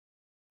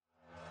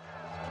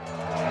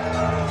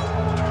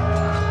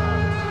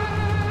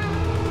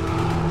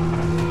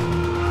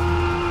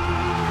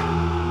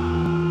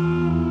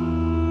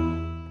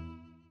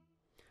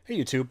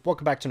YouTube,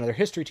 welcome back to another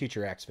History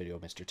Teacher Acts video,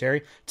 Mr.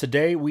 Terry.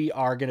 Today we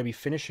are going to be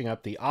finishing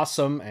up the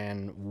awesome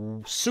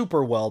and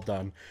super well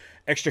done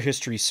extra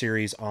history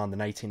series on the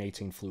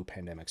 1918 flu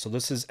pandemic. So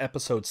this is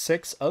episode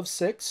 6 of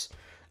 6.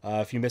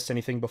 If you missed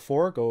anything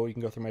before, you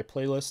can go through my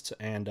playlist,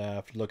 and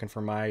if you're looking for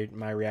my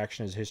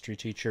reaction as a history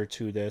teacher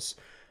to this,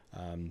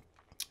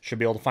 should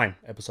be able to find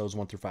episodes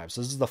 1 through 5. So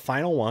this is the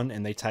final one,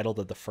 and they titled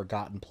it The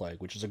Forgotten Plague,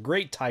 which is a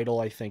great title,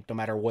 I think, no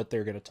matter what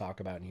they're going to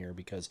talk about in here,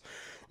 because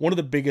one of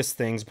the biggest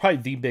things, probably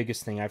the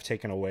biggest thing I've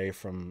taken away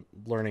from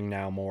learning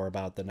now more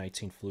about the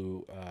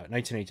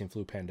 1918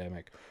 flu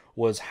pandemic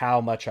was how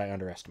much I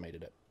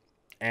underestimated it.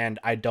 And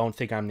I don't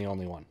think I'm the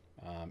only one,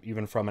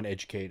 even from an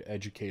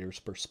educator's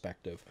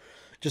perspective.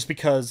 Just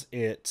because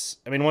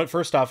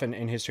first off, in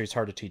history, it's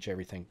hard to teach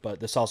everything, but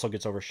this also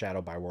gets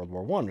overshadowed by World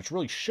War I, which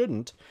really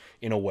shouldn't,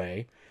 in a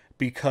way,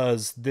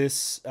 because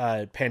this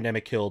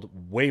pandemic killed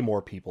way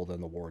more people than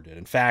the war did.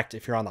 In fact,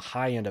 if you're on the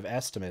high end of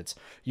estimates,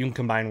 you can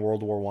combine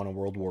World War I and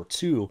World War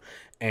II,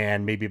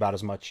 and maybe about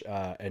as much,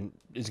 and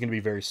is going to be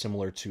very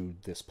similar to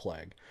this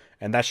plague.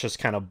 And that's just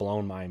kind of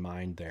blown my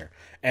mind there.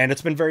 And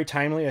it's been very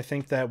timely. I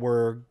think that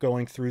we're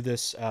going through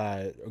this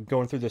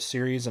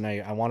series, and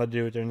I want to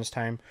do it during this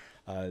time,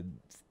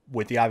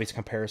 with the obvious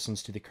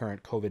comparisons to the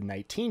current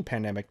COVID-19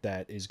 pandemic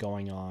that is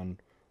going on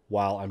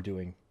while I'm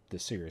doing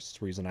this series. It's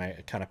the reason I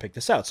kind of picked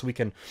this out. So we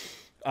can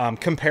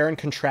compare and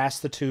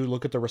contrast the two,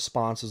 look at the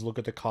responses, look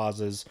at the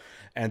causes,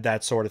 and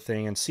that sort of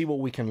thing, and see what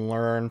we can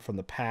learn from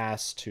the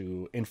past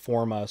to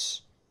inform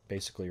us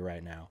basically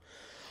right now.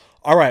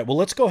 All right, well,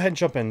 let's go ahead and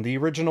jump in. The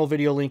original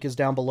video link is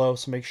down below,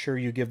 so make sure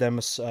you give them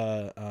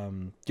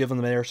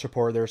their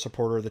support. They're a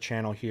supporter of the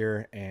channel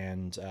here,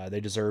 and they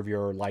deserve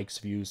your likes,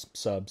 views,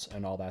 subs,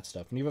 and all that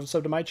stuff. And if you haven't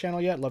subbed to my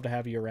channel yet, I'd love to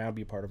have you around,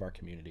 be a part of our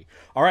community.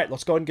 All right,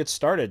 let's go ahead and get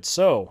started.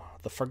 So,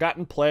 The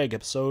Forgotten Plague,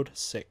 Episode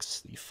 6,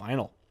 the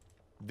final.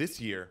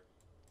 This year,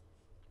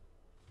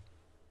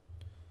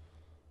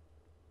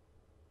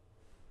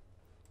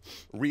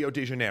 Rio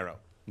de Janeiro,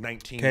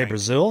 1990. Okay,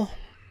 Brazil.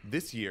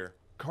 This year,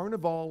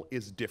 Carnival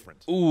is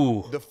different.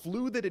 Ooh. The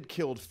flu that had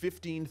killed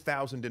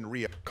 15,000 in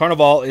Rio.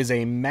 Carnival is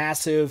a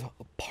massive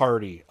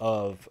party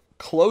of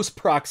close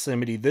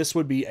proximity. This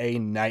would be a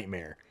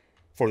nightmare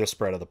for the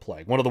spread of the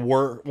plague. One of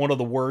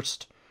the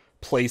worst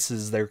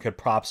places there could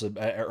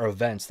or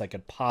events that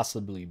could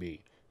possibly be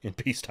in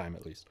peacetime,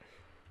 at least.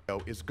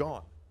 Is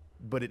gone,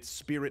 but its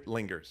spirit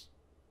lingers.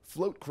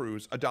 Float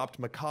crews adopt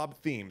macabre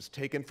themes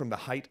taken from the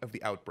height of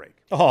the outbreak.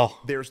 Oh.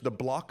 There's the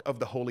Block of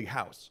the Holy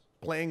House,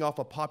 playing off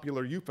a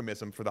popular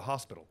euphemism for the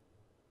hospital.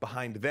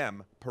 Behind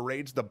them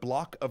parades the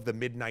Block of the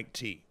Midnight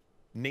Tea,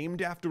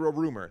 named after a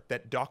rumor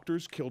that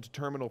doctors killed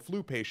terminal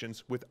flu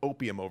patients with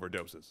opium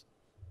overdoses.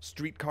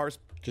 Streetcars...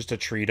 just to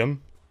treat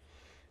them.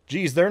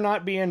 Geez, they're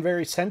not being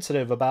very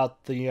sensitive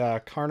about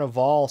the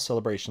Carnival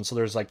celebration. So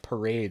there's like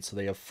parades, so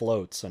they have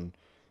floats, and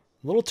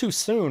a little too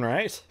soon,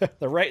 right?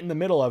 They're right in the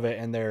middle of it,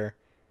 and are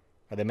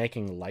they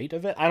making light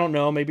of it? I don't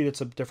know. Maybe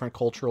it's a different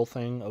cultural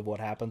thing of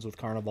what happens with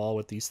Carnival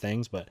with these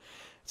things, but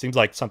it seems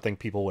like something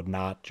people would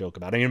not joke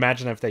about. I mean,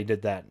 imagine if they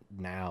did that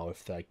now,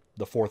 if like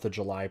the 4th of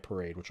July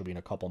parade, which will be in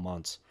a couple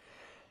months,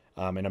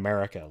 in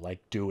America,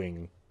 like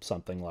doing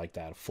something like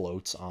that,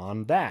 floats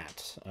on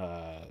that.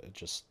 I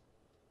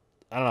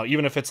don't know,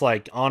 even if it's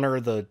like honor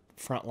the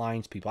front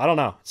lines people. I don't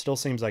know. It still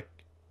seems like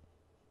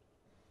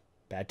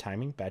bad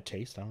timing, bad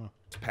taste. I don't know.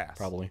 Pass.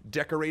 Probably.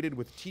 Decorated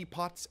with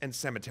teapots and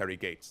cemetery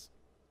gates.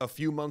 A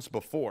few months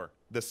before,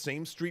 the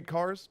same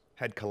streetcars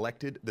had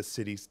collected the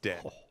city's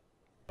dead.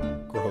 Oh,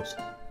 gross.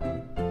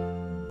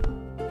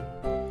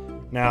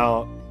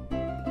 Now,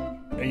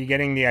 are you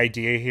getting the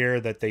idea here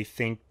that they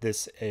think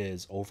this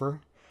is over?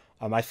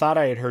 I thought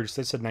I had heard,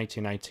 this said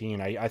 1919.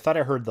 I thought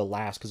I heard the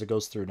last, because it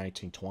goes through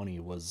 1920,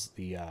 was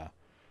the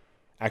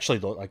actually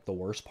the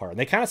worst part. And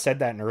they kind of said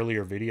that in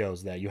earlier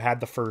videos, that you had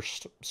the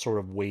first sort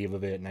of wave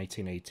of it in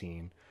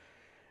 1918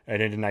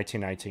 and into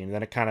 1919, and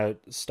then it kind of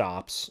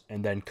stops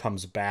and then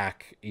comes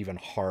back even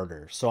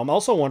harder. So I'm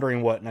also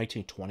wondering what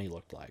 1920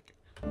 looked like.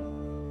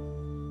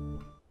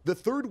 The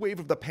third wave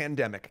of the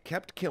pandemic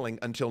kept killing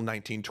until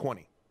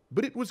 1920,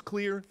 but it was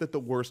clear that the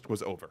worst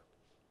was over.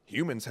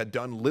 Humans had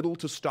done little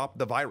to stop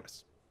the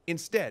virus.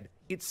 Instead,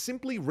 it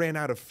simply ran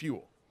out of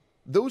fuel.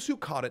 Those who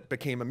caught it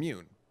became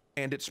immune,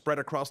 and it spread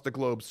across the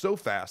globe so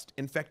fast,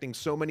 infecting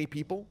so many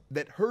people,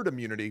 that herd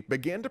immunity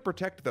began to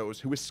protect those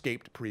who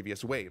escaped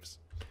previous waves.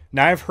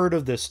 Now, I've heard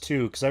of this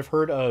too, because I've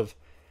heard of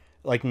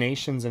like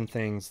nations and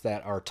things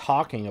that are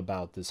talking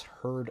about this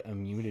herd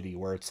immunity,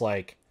 where it's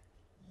like,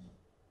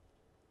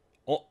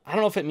 well, I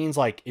don't know if it means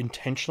like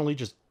intentionally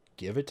just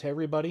give it to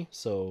everybody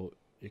so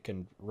it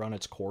can run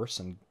its course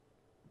and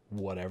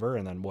whatever,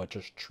 and then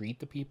just treat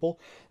the people.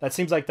 That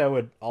seems like that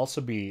would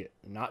also be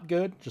not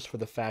good, just for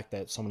the fact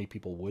that so many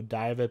people would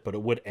die of it, but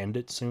it would end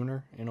it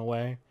sooner in a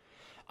way.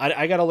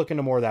 I got to look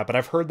into more of that, but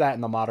I've heard that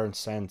in the modern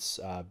sense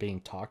being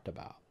talked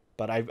about.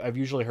 But I've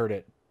usually heard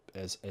it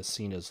as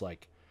seen as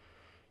like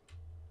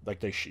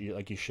you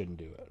shouldn't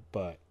do it,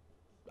 but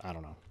I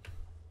don't know.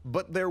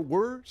 But there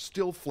were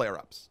still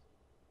flare-ups.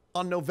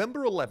 On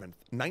November 11th,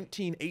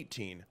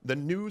 1918, the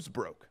news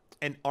broke: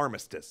 an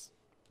armistice.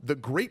 The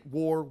Great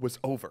War was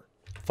over.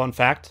 Fun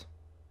fact,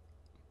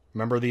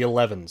 remember the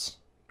 11s,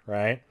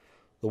 right?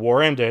 The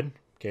war ended,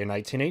 okay,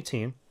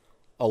 1918,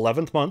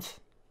 11th month,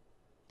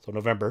 so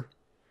November,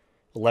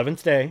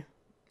 11th day,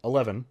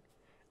 11,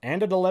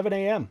 and at 11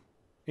 a.m.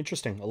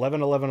 Interesting,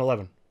 11, 11,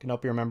 11. Can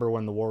help you remember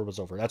when the war was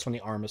over. That's when the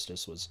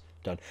armistice was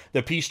done.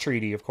 The peace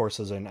treaty, of course,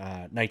 is in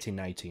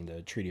 1919,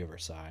 the Treaty of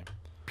Versailles.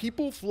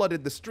 People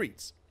flooded the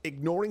streets,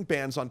 ignoring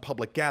bans on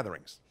public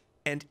gatherings.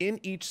 And in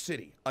each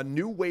city, a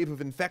new wave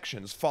of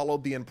infections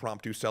followed the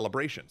impromptu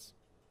celebrations.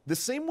 The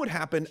same would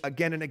happen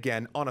again and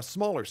again on a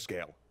smaller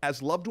scale,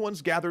 as loved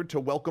ones gathered to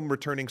welcome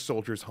returning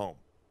soldiers home.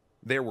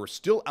 There were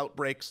still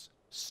outbreaks,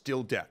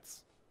 still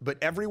deaths, but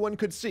everyone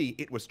could see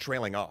it was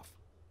trailing off.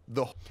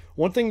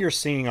 One thing you're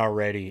seeing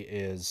already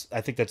is,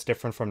 I think that's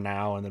different from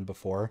now and then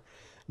before.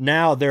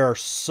 Now there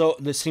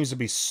seems to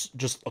be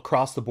just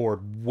across the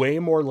board way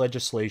more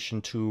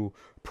legislation to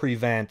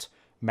prevent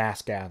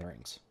mass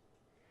gatherings.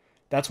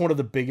 That's one of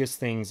the biggest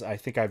things I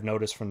think I've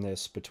noticed from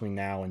this between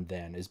now and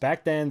then. Is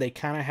back then they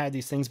kind of had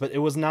these things, but it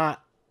was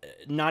not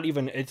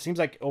even. It seems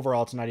like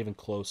overall it's not even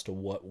close to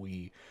what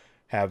we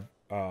have.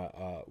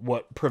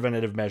 What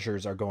preventative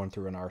measures are going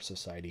through in our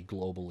society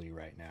globally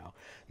right now.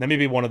 That may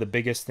be one of the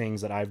biggest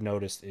things that I've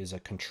noticed is a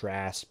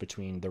contrast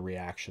between the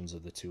reactions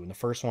of the two. And the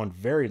first one,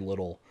 very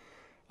little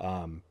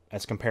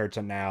as compared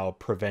to now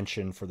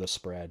prevention for the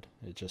spread.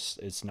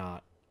 It's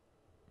not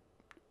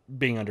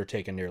being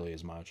undertaken nearly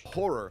as much.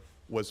 Horror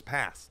was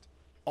past.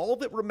 All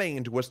that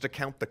remained was to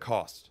count the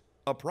cost,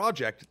 a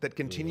project that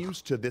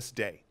continues to this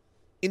day.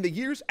 In the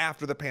years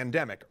after the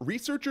pandemic,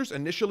 researchers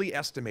initially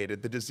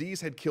estimated the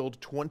disease had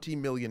killed 20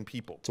 million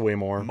people. It's way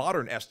more.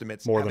 Modern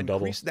estimates more have than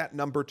increased double that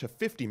number to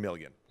 50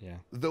 million. Yeah.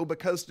 Though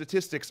because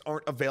statistics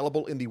aren't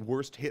available in the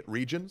worst hit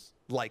regions,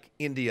 like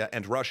India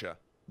and Russia,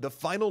 the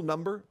final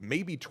number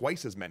may be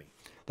twice as many.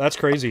 That's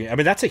crazy. I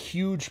mean, that's a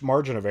huge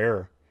margin of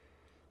error.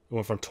 It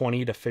went from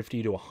 20 to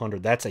 50 to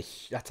 100. That's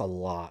a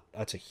lot.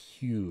 That's a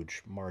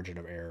huge margin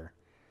of error.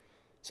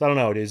 So I don't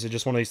know. Is it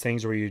just one of these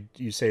things where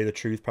you say the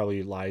truth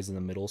probably lies in the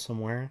middle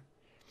somewhere?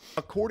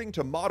 According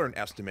to modern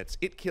estimates,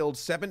 it killed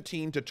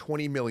 17 to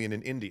 20 million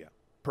in India,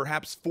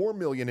 perhaps 4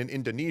 million in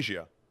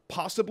Indonesia,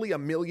 possibly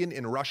 1 million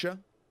in Russia,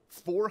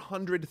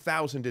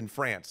 400,000 in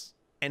France,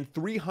 and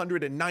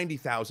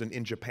 390,000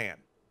 in Japan.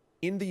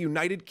 In the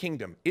United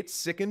Kingdom, it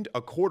sickened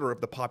a quarter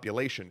of the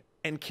population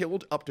and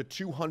killed up to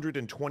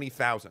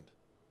 220,000.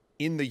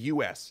 In the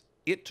US,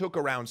 it took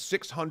around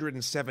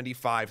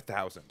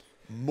 675,000.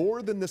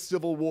 More than the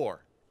Civil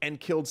War, and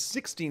killed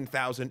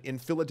 16,000 in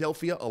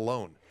Philadelphia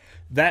alone.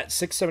 That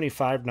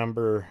 675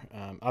 number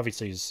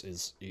obviously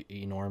is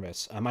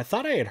enormous. I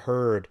thought I had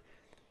heard,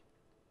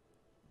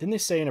 didn't they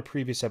say in a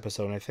previous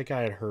episode, and I think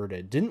I had heard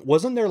it,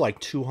 wasn't there like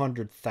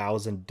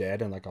 200,000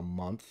 dead in like a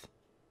month?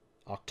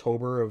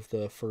 October of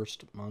the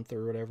first month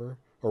or whatever,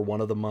 or one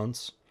of the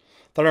months?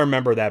 I thought I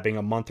remember that being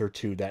a month or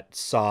two that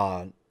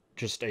saw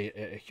just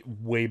a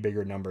way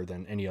bigger number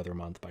than any other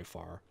month by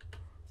far.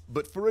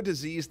 But for a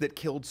disease that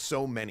killed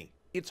so many,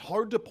 it's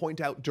hard to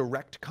point out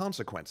direct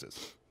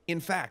consequences.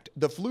 In fact,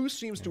 the flu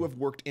seems to have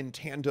worked in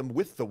tandem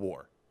with the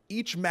war,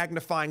 each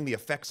magnifying the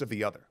effects of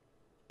the other.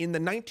 In the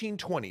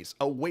 1920s,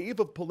 a wave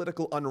of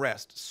political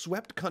unrest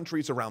swept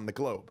countries around the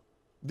globe.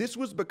 This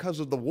was because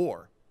of the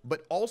war,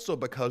 but also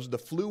because the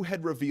flu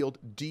had revealed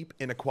deep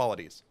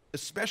inequalities,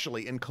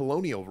 especially in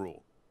colonial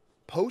rule.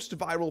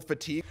 Post-viral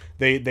fatigue...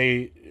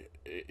 They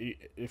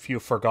if you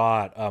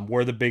forgot,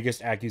 were the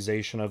biggest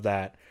accusation of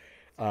that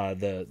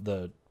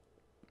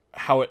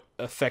how it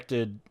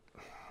affected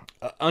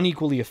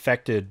unequally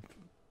affected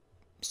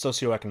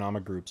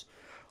socioeconomic groups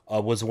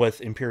was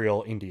with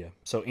Imperial India.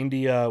 So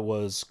India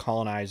was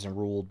colonized and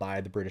ruled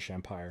by the British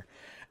Empire,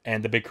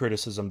 and the big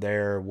criticism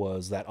there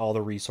was that all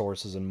the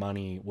resources and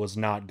money was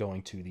not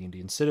going to the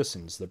Indian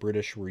citizens. The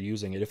British were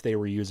using it. If they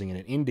were using it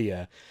in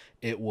India,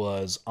 it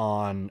was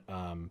on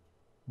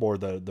more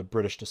the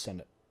British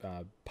descendant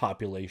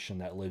population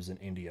that lives in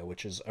India,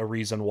 which is a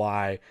reason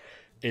why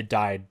it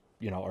died,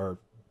 or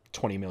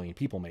 20 million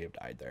people may have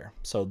died there.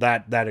 So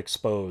that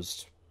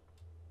exposed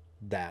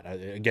that.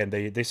 Again,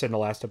 they said in the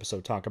last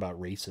episode, talk about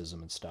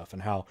racism and stuff,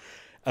 and how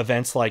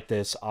events like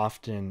this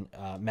often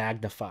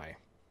magnify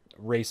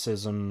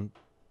racism,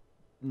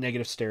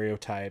 negative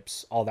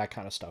stereotypes, all that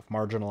kind of stuff.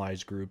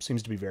 Marginalized groups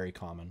seems to be very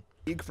common.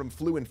 From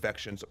flu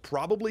infections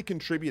probably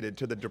contributed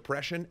to the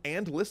depression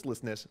and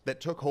listlessness that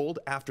took hold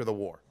after the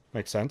war.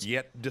 Makes sense.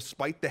 Yet,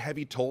 despite the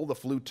heavy toll the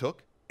flu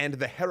took, and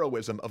the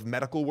heroism of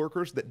medical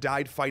workers that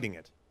died fighting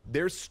it,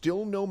 there's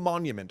still no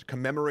monument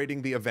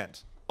commemorating the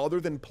event, other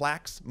than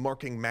plaques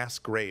marking mass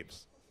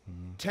graves.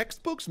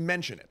 Textbooks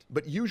mention it,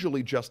 but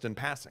usually just in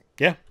passing.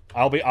 Yeah,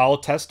 I'll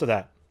attest to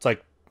that. It's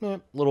like,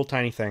 little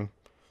tiny thing.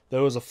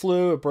 There was a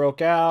flu, it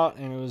broke out,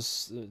 and it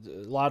was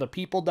a lot of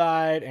people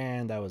died,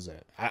 and that was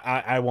it.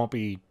 I won't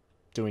be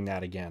doing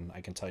that again,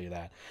 I can tell you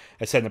that.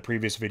 I said in the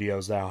previous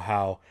videos now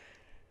how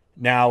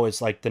now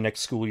is like the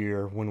next school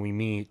year when we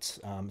meet.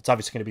 It's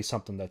obviously going to be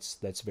something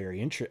that's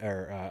very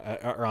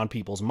or on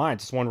people's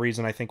minds. It's one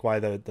reason I think why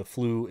the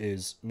flu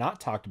is not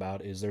talked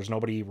about is there's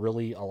nobody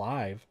really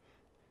alive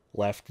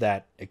left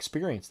that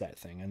experienced that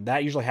thing, and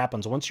that usually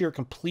happens once you're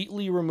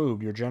completely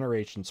removed your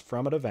generations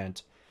from an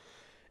event.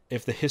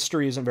 If the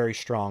history isn't very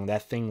strong,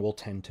 that thing will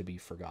tend to be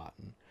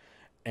forgotten.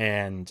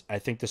 And I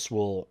think this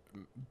will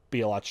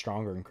be a lot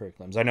stronger in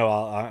curriculums. I know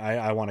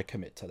I want to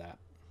commit to that.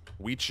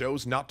 We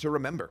chose not to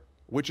remember,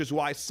 which is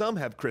why some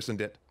have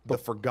christened it the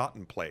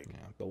Forgotten Plague.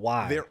 Yeah, but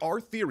why? There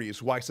are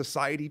theories why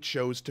society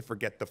chose to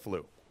forget the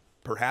flu.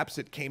 Perhaps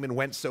it came and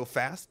went so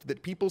fast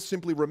that people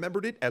simply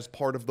remembered it as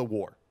part of the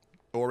war.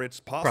 Or it's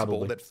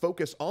possible that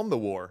focus on the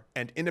war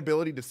and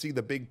inability to see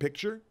the big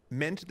picture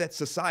meant that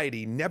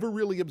society never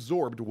really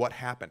absorbed what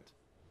happened.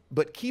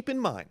 But keep in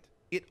mind,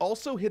 it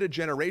also hit a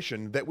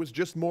generation that was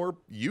just more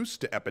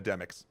used to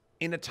epidemics,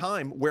 in a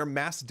time where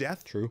mass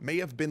death may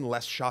have been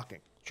less shocking.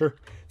 Sure.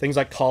 Things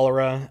like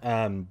cholera.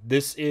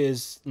 This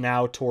is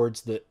now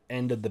towards the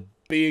end of the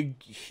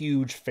big,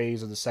 huge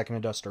phase of the Second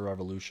Industrial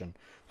Revolution.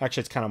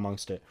 Actually, it's kind of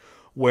amongst it,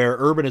 where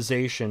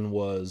urbanization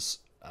was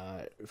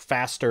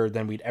faster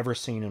than we'd ever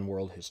seen in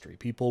world history.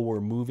 People were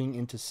moving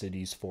into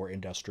cities for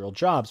industrial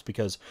jobs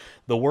because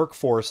the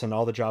workforce and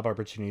all the job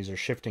opportunities are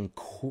shifting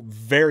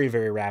very,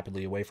 very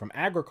rapidly away from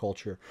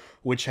agriculture,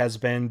 which has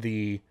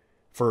been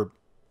for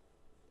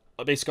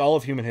basically all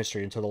of human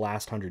history until the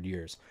last 100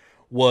 years,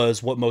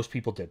 was what most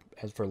people did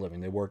for a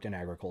living. They worked in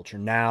agriculture.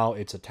 Now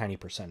it's a tiny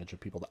percentage of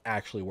people that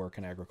actually work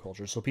in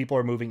agriculture. So people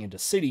are moving into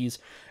cities,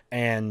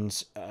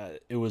 and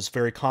it was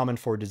very common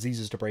for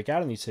diseases to break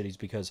out in these cities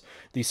because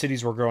these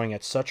cities were growing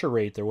at such a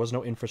rate. There was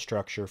no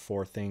infrastructure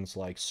for things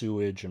like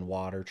sewage and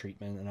water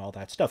treatment and all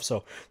that stuff.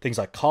 So things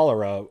like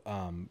cholera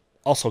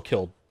also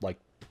killed, like,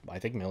 I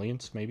think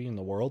millions maybe in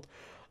the world.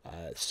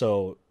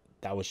 So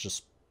that was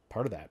just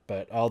part of that.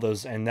 But all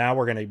those, and now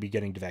we're going to be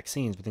getting to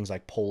vaccines, but things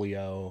like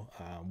polio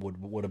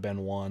would have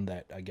been one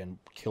that, again,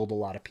 killed a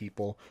lot of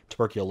people.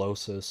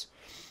 Tuberculosis,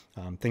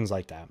 things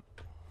like that.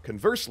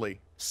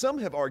 Conversely, some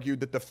have argued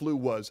that the flu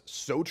was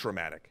so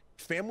traumatic,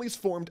 families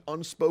formed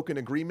unspoken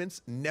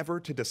agreements never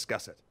to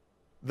discuss it.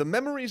 The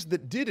memories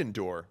that did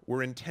endure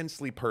were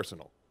intensely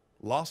personal.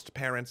 Lost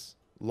parents,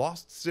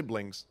 lost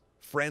siblings,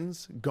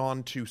 friends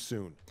gone too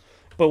soon.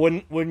 But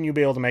wouldn't you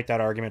be able to make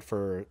that argument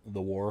for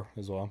the war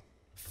as well?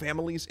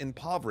 Families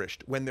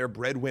impoverished when their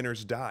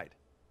breadwinners died.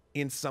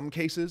 In some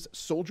cases,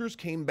 soldiers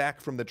came back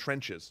from the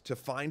trenches to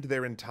find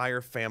their entire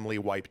family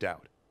wiped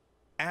out.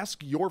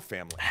 Ask your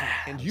family,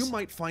 and you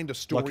might find a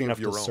story of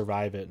your own.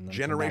 Survive it, and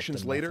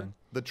generations later,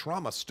 the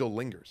trauma still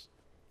lingers.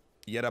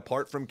 Yet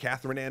apart from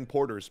Catherine Ann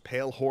Porter's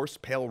Pale Horse,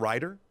 Pale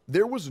Rider,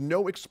 there was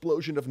no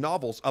explosion of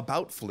novels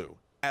about flu,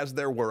 as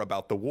there were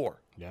about the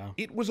war. Yeah.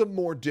 It was a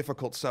more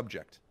difficult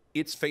subject.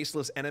 Its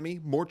faceless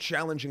enemy more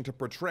challenging to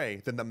portray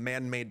than the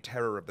man-made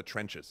terror of the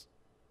trenches.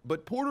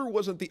 But Porter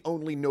wasn't the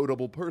only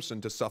notable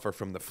person to suffer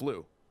from the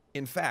flu.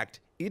 In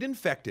fact, it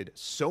infected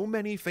so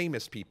many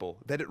famous people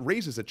that it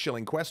raises a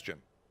chilling question.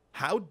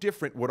 How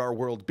different would our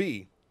world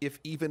be if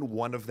even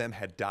one of them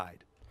had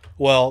died?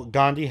 Well,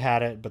 Gandhi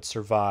had it but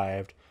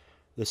survived.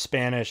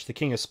 The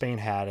King of Spain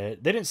had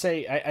it. They didn't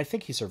say, I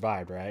think he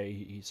survived, right?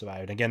 He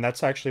survived. Again,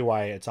 that's actually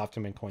why it's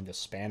often been coined the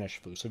Spanish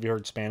flu. So if you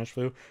heard Spanish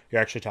flu,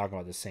 you're actually talking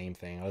about the same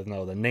thing, even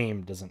though the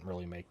name doesn't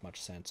really make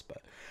much sense.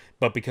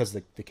 But because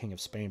the King of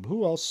Spain,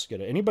 who else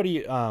get it?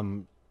 Anybody,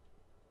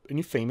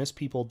 any famous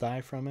people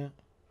die from it?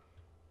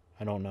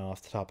 I don't know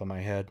off the top of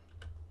my head.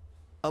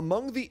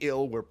 Among the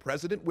ill were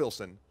President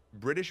Wilson,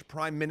 British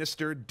Prime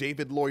Minister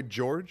David Lloyd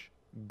George,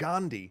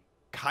 Gandhi,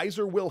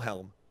 Kaiser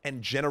Wilhelm,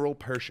 and General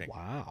Pershing.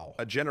 Wow.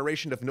 A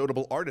generation of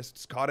notable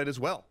artists caught it as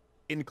well,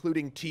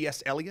 including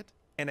T.S. Eliot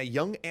and a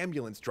young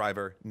ambulance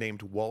driver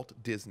named Walt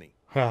Disney.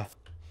 Huh.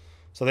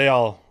 So they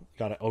all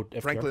got it. Oh,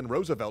 Franklin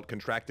Roosevelt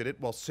contracted it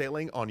while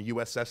sailing on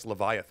USS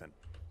Leviathan.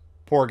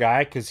 Poor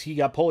guy, because he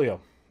got polio,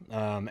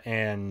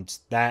 and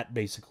that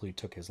basically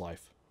took his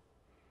life.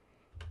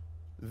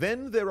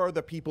 Then there are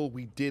the people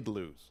we did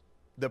lose.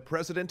 The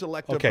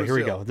president-elect of Brazil. Okay, here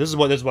we go. This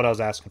is what I was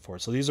asking for.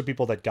 So these are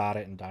people that got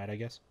it and died, I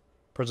guess.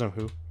 President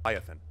who?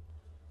 Leviathan.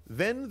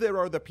 Then there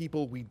are the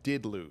people we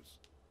did lose.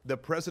 The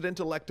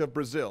president-elect of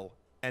Brazil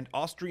and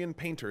Austrian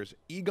painters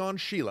Egon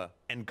Schiele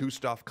and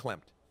Gustav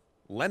Klimt.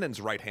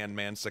 Lenin's right-hand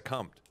man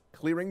succumbed,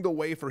 clearing the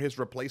way for his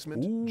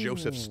replacement,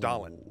 Joseph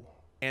Stalin.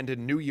 And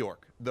in New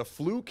York, the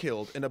flu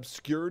killed an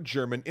obscure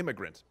German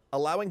immigrant,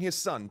 allowing his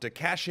son to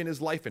cash in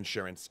his life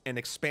insurance and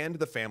expand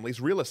the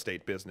family's real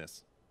estate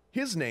business.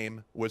 His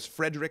name was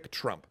Frederick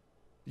Trump.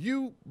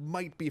 You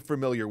might be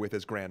familiar with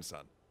his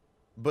grandson.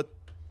 But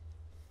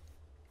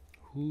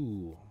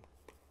who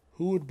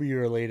would be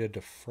related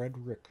to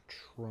Frederick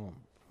Trump?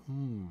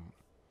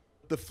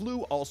 The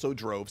flu also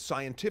drove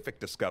scientific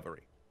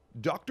discovery.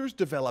 Doctors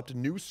developed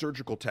new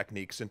surgical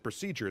techniques and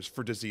procedures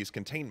for disease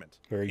containment.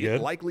 Very good.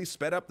 It likely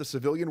sped up the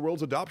civilian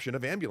world's adoption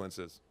of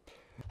ambulances.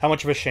 How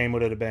much of a shame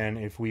would it have been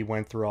if we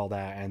went through all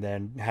that and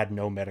then had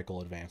no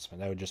medical advancement?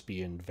 That would just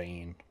be in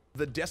vain.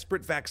 The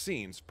desperate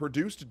vaccines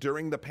produced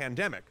during the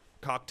pandemic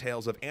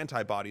cocktails of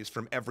antibodies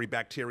from every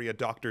bacteria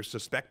doctors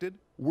suspected,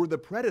 were the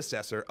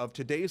predecessor of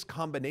today's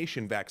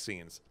combination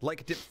vaccines,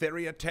 like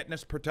diphtheria,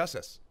 tetanus,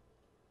 pertussis.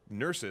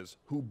 Nurses,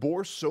 who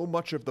bore so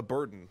much of the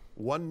burden,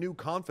 won new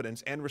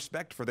confidence and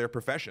respect for their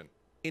profession.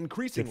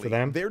 Increasingly,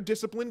 their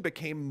discipline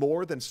became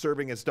more than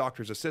serving as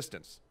doctor's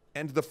assistants,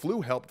 and the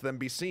flu helped them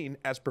be seen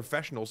as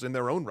professionals in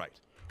their own right.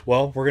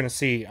 Well, we're going to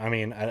see. I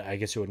mean, I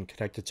guess you wouldn't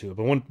connect it to it,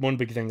 but one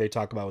big thing they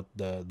talk about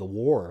with the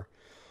war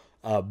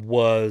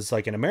was,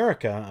 like, in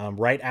America,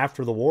 right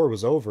after the war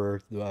was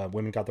over,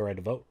 women got the right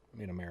to vote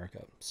in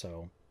America.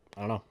 So,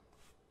 I don't know.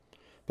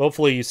 But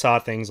hopefully you saw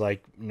things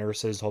like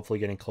nurses hopefully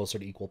getting closer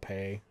to equal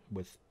pay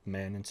with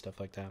men and stuff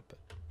like that. But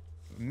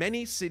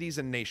many cities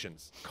and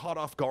nations, caught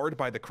off guard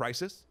by the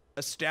crisis,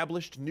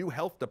 established new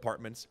health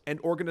departments and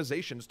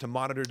organizations to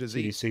monitor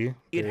disease. CDC,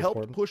 it helped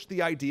important. push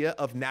the idea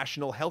of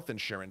national health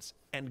insurance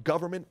and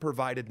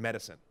government-provided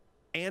medicine.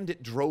 And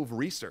it drove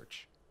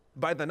research.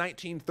 By the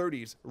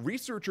 1930s,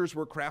 researchers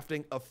were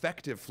crafting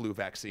effective flu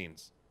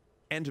vaccines.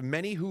 And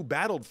many who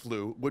battled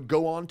flu would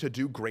go on to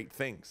do great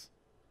things.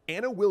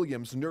 Anna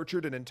Williams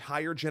nurtured an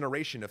entire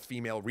generation of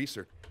female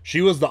researchers.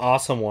 She was the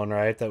awesome one,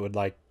 right? That would,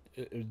 like,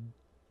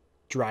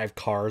 drive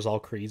cars all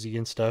crazy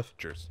and stuff.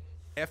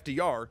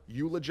 FDR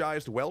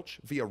eulogized Welch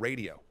via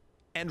radio.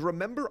 And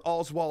remember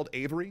Oswald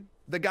Avery,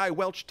 the guy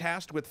Welch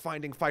tasked with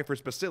finding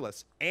Pfeiffer's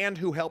bacillus and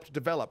who helped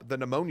develop the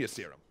pneumonia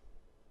serum?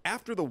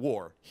 After the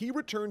war, he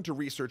returned to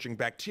researching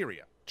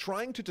bacteria,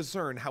 trying to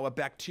discern how a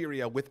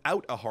bacteria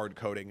without a hard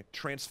coating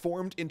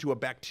transformed into a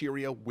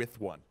bacteria with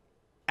one.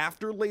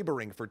 After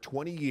laboring for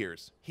 20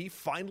 years, he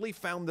finally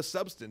found the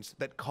substance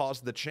that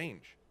caused the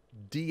change: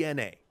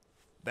 DNA.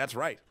 That's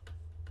right.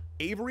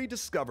 Avery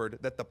discovered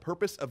that the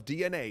purpose of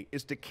DNA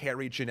is to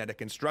carry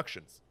genetic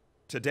instructions.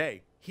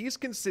 Today, he's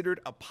considered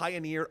a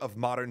pioneer of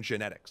modern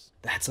genetics.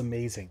 That's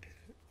amazing.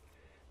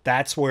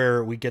 That's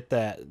where we get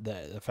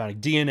the founding.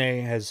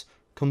 DNA has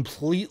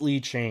completely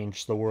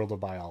changed the world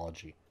of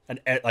biology and,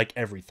 like,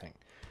 everything.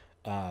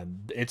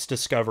 Its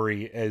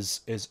discovery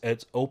is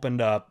it's opened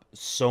up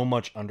so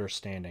much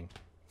understanding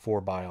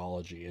for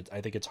biology. I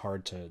think it's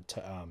hard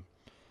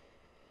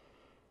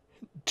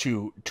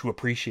to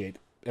appreciate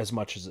as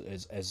much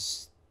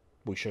as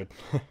we should.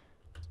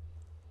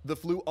 The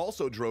flu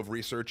also drove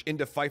research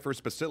into Pfeiffer's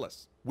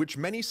bacillus, which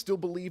many still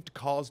believed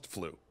caused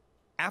flu.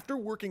 After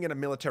working in a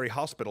military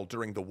hospital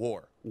during the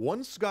war,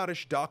 one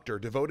Scottish doctor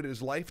devoted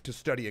his life to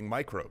studying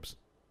microbes.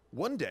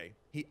 One day,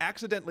 he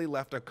accidentally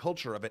left a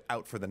culture of it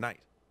out for the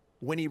night.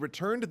 When he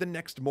returned the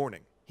next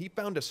morning, he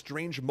found a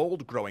strange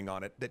mold growing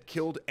on it that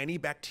killed any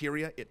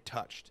bacteria it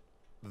touched.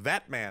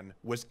 That man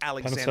was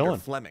Alexander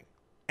Fleming.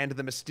 And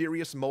the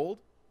mysterious mold?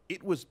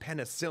 It was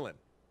penicillin,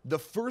 the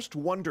first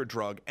wonder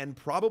drug and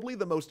probably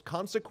the most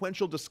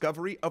consequential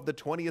discovery of the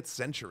 20th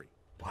century.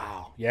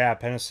 Wow. Yeah,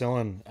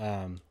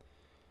 penicillin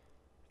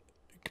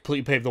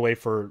completely paved the way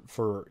for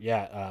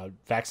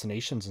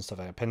vaccinations and stuff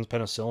like that.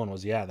 Penicillin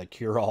was, the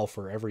cure-all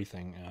for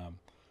everything.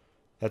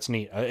 That's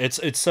neat. It's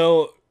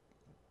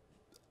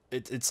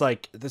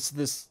like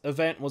this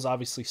event was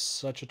obviously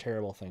such a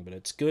terrible thing, but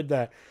it's good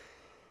that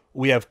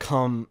we have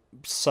come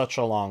such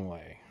a long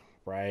way,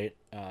 right?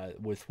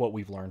 With what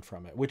we've learned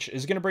from it, which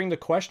is going to bring the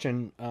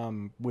question,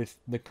 with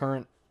the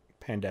current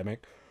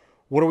pandemic,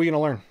 what are we going to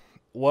learn?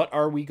 What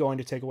are we going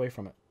to take away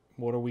from it?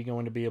 What are we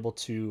going to be able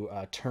to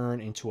turn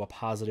into a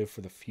positive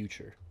for the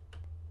future?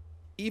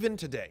 Even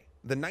today,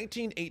 the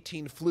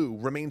 1918 flu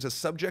remains a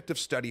subject of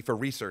study for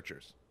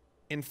researchers.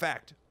 In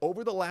fact,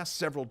 over the last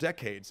several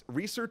decades,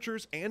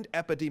 researchers and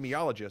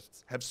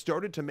epidemiologists have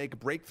started to make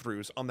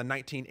breakthroughs on the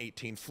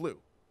 1918 flu,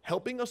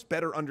 helping us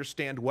better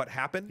understand what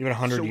happened even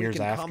 100 so years we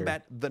can after.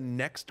 combat the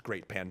next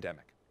great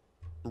pandemic.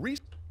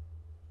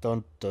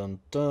 Dun, dun,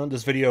 dun.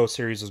 This video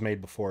series was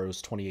made before. It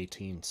was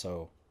 2018,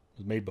 so it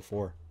was made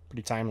before.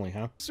 Pretty timely,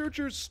 huh?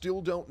 Researchers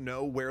still don't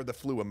know where the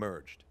flu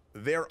emerged.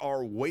 There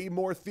are way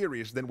more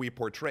theories than we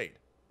portrayed,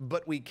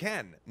 but we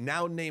can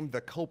now name the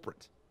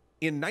culprit.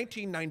 In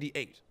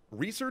 1998,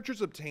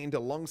 researchers obtained a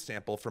lung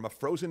sample from a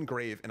frozen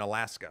grave in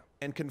Alaska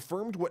and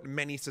confirmed what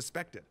many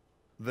suspected.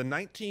 The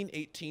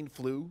 1918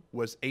 flu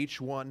was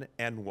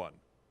H1N1,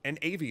 an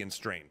avian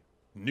strain.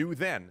 New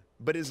then,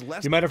 but is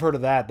less... You might have heard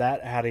of that.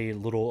 That had a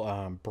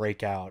little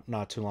breakout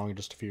not too long,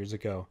 just a few years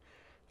ago,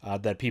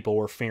 that people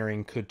were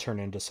fearing could turn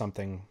into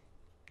something,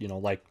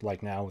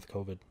 like now with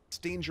COVID. It's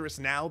dangerous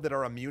now that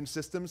our immune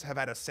systems have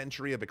had a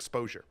century of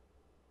exposure.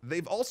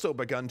 They've also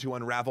begun to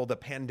unravel the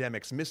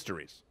pandemic's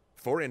mysteries.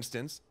 For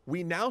instance,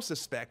 we now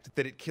suspect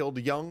that it killed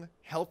young,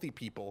 healthy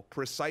people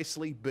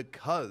precisely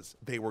because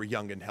they were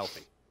young and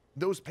healthy.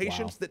 Those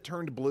patients that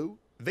turned blue,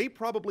 they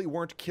probably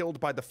weren't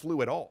killed by the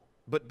flu at all,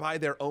 but by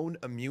their own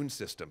immune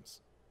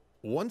systems.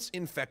 Once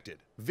infected,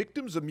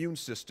 victims' immune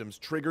systems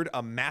triggered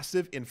a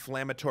massive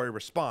inflammatory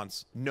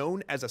response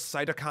known as a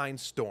cytokine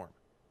storm.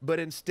 But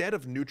instead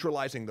of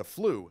neutralizing the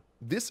flu,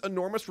 this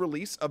enormous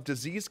release of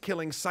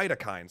disease-killing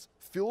cytokines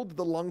filled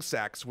the lung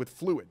sacs with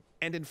fluid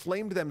and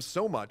inflamed them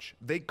so much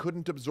they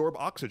couldn't absorb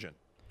oxygen.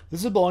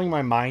 This is blowing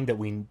my mind that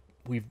we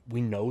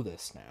know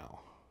this now.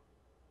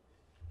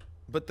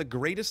 But the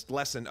greatest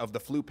lesson of the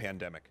flu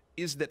pandemic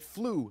is that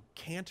flu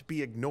can't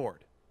be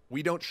ignored.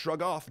 We don't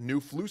shrug off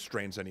new flu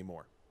strains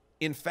anymore.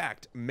 In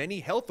fact, many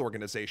health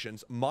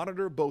organizations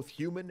monitor both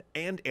human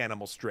and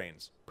animal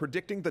strains,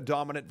 predicting the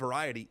dominant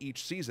variety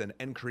each season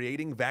and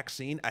creating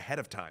vaccine ahead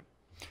of time.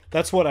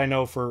 That's what I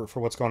know for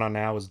what's going on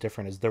now is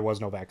different. Is there was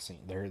no vaccine.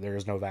 There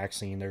is no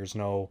vaccine. There's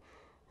no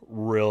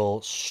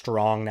real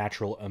strong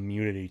natural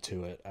immunity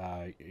to it.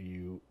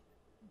 You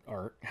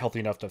are healthy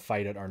enough to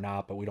fight it or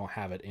not, but we don't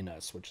have it in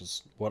us, which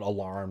is what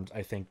alarmed,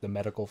 I think, the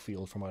medical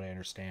field, from what I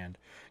understand.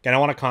 Again, I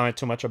don't want to comment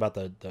too much about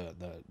the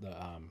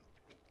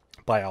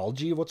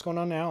biology of what's going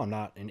on now. I'm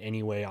not in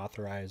any way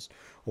authorized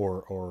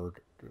or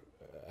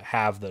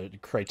have the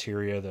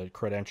criteria, the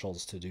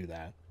credentials to do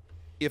that.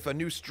 If a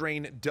new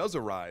strain does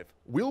arrive,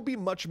 we'll be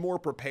much more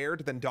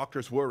prepared than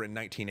doctors were in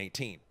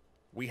 1918.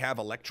 We have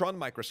electron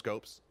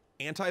microscopes,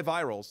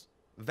 antivirals,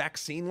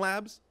 vaccine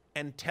labs,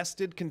 and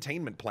tested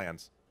containment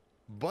plans.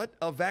 But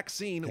a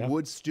vaccine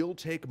would still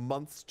take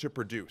months to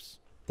produce.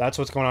 That's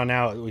what's going on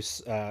now. We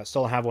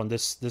still have one.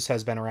 This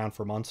has been around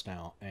for months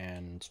now,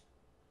 and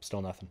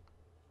still nothing.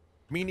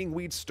 Meaning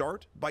we'd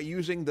start by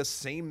using the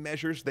same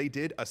measures they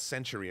did a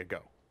century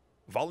ago.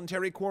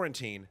 Voluntary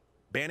quarantine,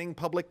 banning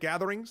public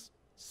gatherings,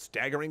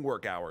 staggering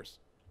work hours.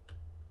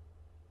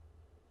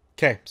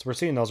 Okay, so we're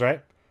seeing those,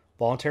 right?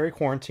 Voluntary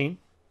quarantine.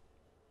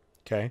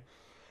 Okay.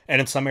 And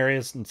in some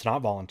areas, it's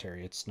not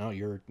voluntary. It's no,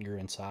 you're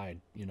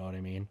inside. You know what I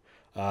mean?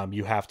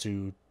 You have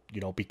to,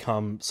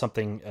 become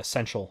something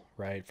essential,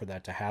 right, for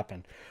that to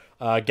happen.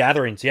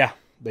 Gatherings, yeah,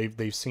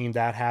 they've seen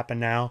that happen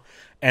now,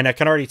 and I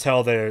can already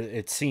tell that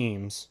it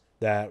seems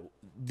that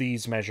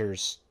these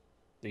measures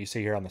that you see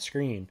here on the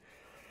screen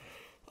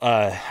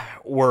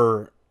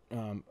were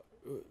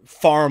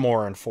far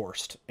more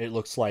enforced, it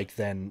looks like,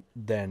 than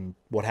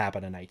what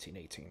happened in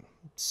 1918.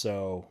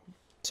 So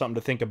something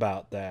to think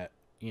about. That,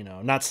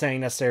 not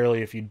saying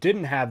necessarily if you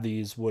didn't have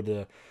these would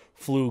the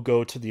flu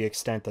go to the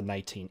extent the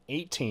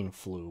 1918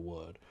 flu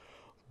would,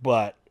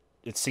 but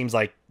it seems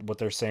like what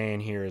they're saying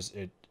here is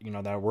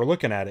that we're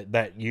looking at it,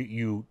 that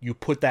you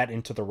put that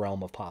into the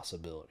realm of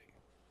possibility,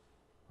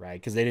 right?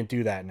 Because they didn't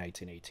do that in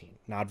 1918,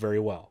 not very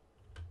well.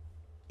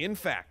 In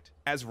fact,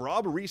 as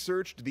Rob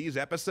researched these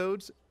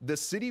episodes, the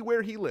city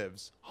where he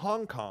lives,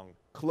 Hong Kong,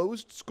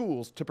 closed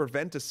schools to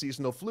prevent a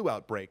seasonal flu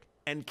outbreak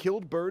and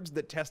killed birds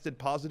that tested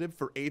positive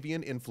for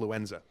avian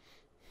influenza.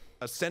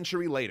 A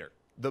century later,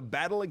 the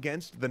battle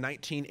against the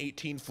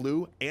 1918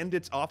 flu and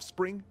its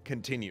offspring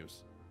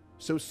continues.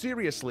 So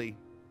seriously,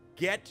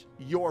 get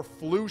your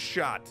flu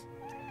shot.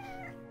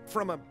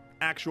 From an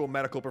actual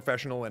medical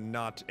professional and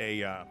not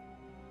a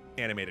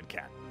animated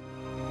cat.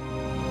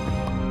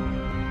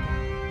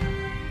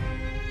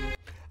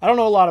 I don't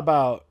know a lot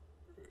about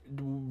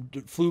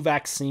flu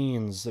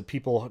vaccines that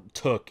people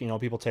took.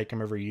 People take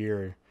them every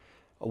year.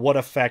 What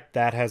effect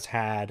that has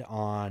had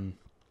on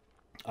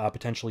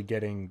potentially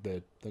getting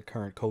the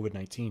current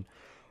COVID-19.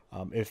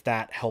 If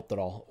that helped at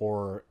all,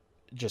 or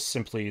just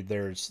simply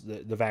there's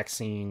the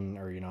vaccine,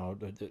 or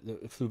the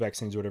flu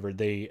vaccines or whatever,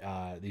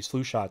 these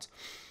flu shots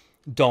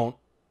don't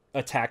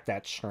attack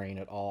that strain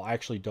at all. I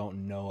actually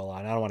don't know a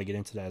lot. I don't want to get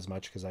into that as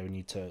much because I would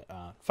need to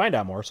find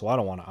out more, so I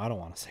don't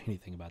want to say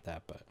anything about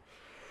that. But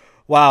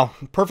wow,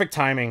 perfect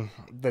timing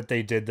that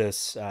they did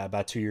this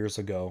about 2 years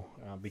ago,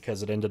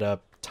 because it ended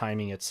up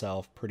timing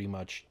itself pretty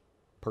much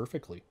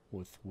perfectly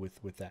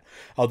with that.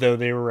 Although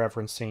they were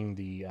referencing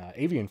the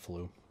avian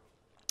flu,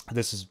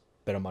 this has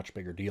been a much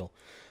bigger deal.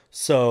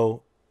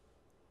 So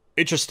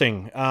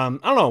interesting. I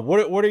don't know.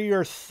 What are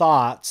your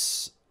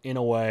thoughts, in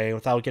a way,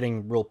 without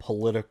getting real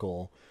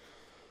political,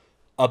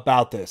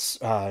 about this?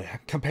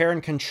 Compare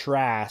and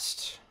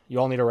contrast. You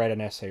all need to write an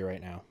essay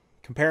right now.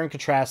 Compare and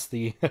contrast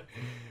the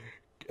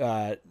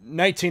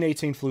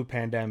 1918 flu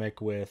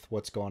pandemic with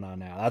what's going on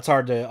now. That's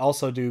hard to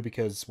also do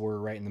because we're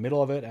right in the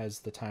middle of it as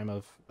the time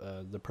of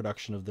the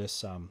production of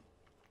this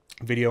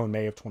video in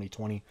May of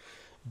 2020.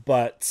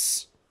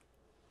 But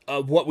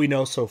what we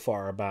know so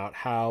far about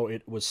how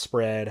it was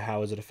spread,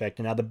 how is it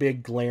affecting. Now, the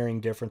big glaring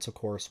difference, of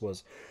course,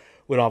 was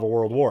we don't have a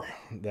world war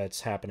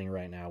that's happening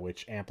right now,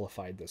 which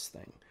amplified this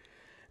thing.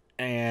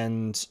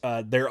 And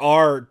there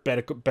are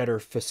better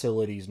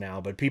facilities now,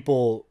 but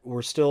people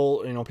were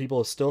still, people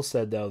have still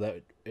said, though,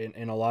 that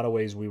in a lot of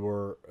ways we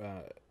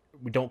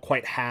don't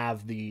quite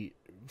have the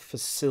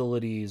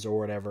facilities or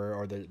whatever,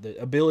 or the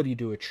ability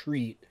to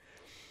treat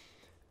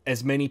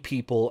as many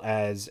people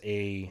as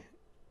a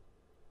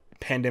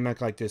pandemic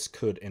like this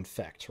could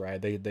infect,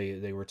 right?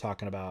 They were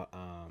talking about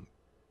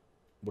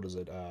what is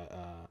it,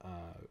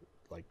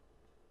 like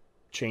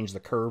change the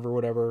curve or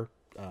whatever,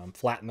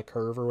 flatten the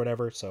curve or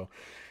whatever. So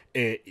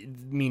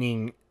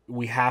meaning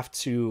you have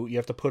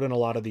to put in a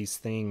lot of these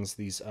things,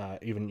 these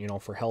even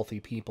for healthy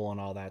people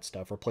and all that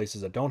stuff, or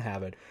places that don't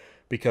have it,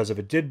 because if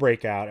it did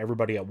break out,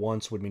 everybody at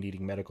once would be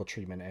needing medical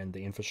treatment, and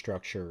the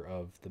infrastructure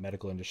of the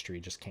medical industry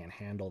just can't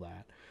handle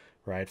that.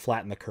 Right,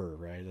 flatten the curve,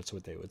 right? That's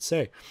what they would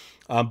say.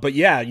 But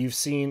yeah, you've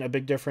seen a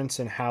big difference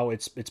in how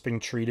it's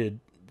being treated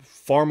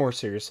far more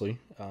seriously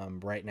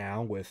right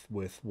now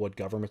with what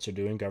governments are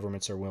doing.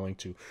 Governments are willing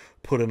to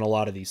put in a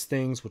lot of these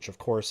things, which of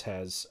course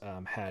has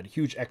had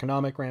huge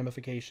economic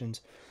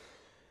ramifications.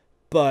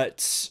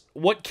 But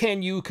what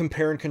can you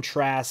compare and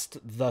contrast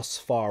thus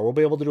far? We'll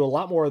be able to do a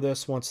lot more of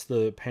this once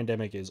the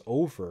pandemic is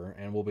over,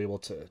 and we'll be able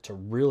to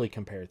really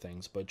compare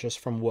things. But just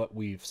from what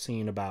we've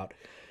seen about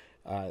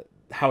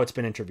how it's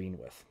been intervened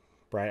with,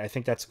 right? I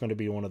think that's going to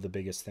be one of the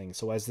biggest things.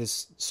 So as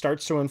this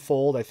starts to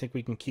unfold, I think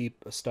we can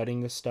keep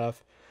studying this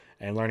stuff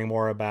and learning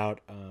more about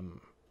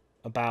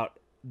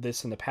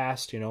this in the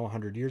past,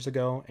 100 years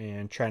ago,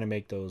 and trying to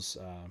make those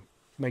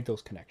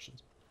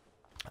connections.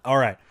 All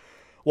right.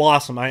 Well,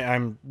 awesome.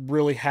 I'm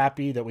really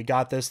happy that we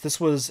got this. This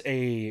was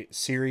a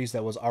series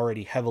that was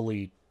already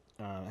heavily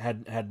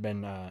had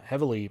been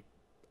heavily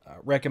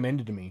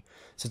recommended to me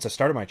since I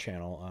started my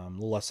channel a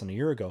little less than a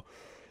year ago.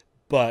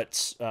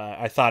 But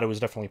I thought it was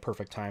definitely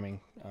perfect timing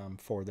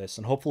for this,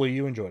 and hopefully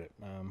you enjoyed it.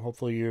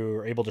 Hopefully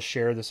you're able to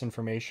share this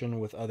information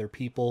with other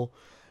people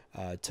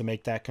to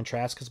make that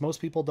contrast, because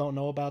most people don't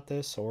know about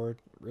this or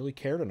really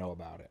care to know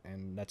about it,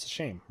 and that's a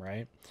shame,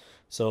 right?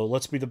 So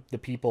let's be the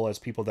people, as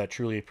people that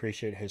truly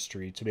appreciate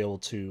history, to be able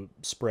to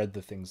spread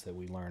the things that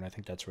we learn. I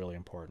think that's really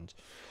important.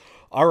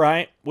 All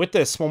right, with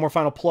this, one more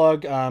final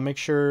plug. Make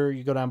sure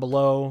you go down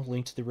below.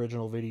 Link to the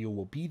original video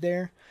will be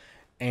there.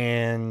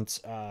 And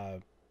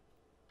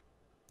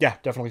yeah,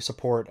 definitely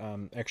support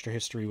Extra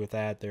History with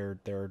that.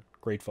 They're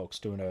great folks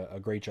doing a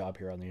great job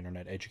here on the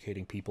internet,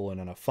 educating people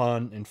in a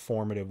fun,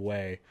 informative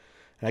way.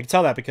 And I can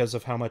tell that because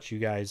of how much you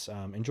guys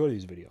enjoy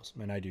these videos,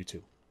 and I do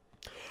too.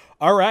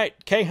 All right,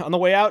 okay, on the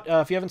way out,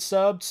 if you haven't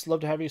subbed, love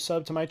to have you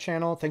sub to my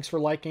channel. Thanks for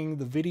liking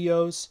the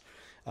videos.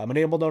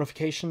 Enable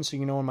notifications so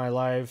you know when my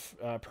live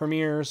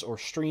premieres or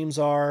streams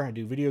are. I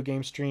do video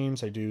game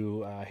streams. I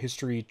do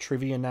history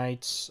trivia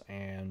nights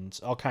and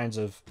all kinds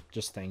of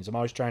just things. I'm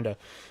always trying to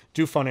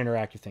do fun,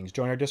 interactive things.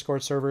 Join our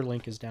Discord server.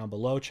 Link is down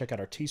below. Check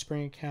out our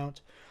Teespring account.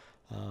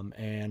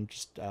 And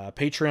just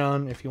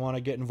Patreon if you want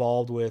to get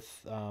involved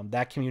with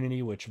that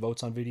community, which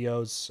votes on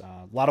videos.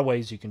 A lot of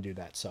ways you can do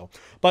that.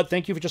 But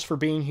thank you for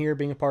being here,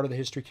 being a part of the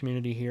history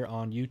community here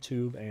on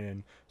YouTube,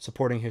 and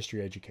supporting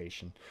history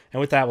education. And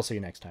with that, we'll see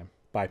you next time.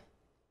 Bye.